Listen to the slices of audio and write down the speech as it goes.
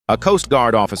A Coast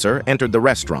Guard officer entered the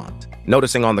restaurant,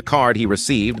 noticing on the card he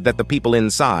received that the people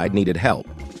inside needed help.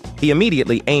 He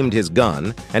immediately aimed his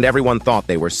gun, and everyone thought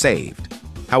they were saved.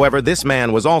 However, this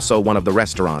man was also one of the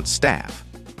restaurant's staff.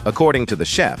 According to the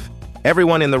chef,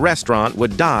 everyone in the restaurant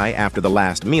would die after the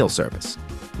last meal service.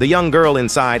 The young girl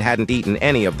inside hadn't eaten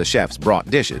any of the chef's brought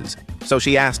dishes, so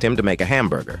she asked him to make a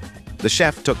hamburger. The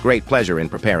chef took great pleasure in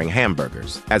preparing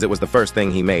hamburgers, as it was the first thing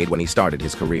he made when he started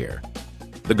his career.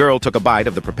 The girl took a bite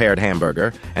of the prepared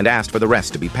hamburger and asked for the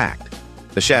rest to be packed.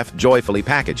 The chef joyfully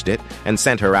packaged it and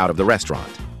sent her out of the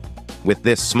restaurant. With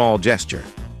this small gesture,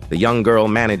 the young girl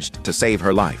managed to save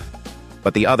her life,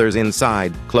 but the others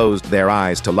inside closed their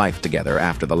eyes to life together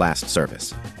after the last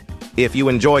service. If you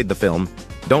enjoyed the film,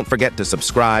 don't forget to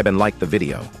subscribe and like the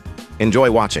video.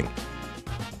 Enjoy watching.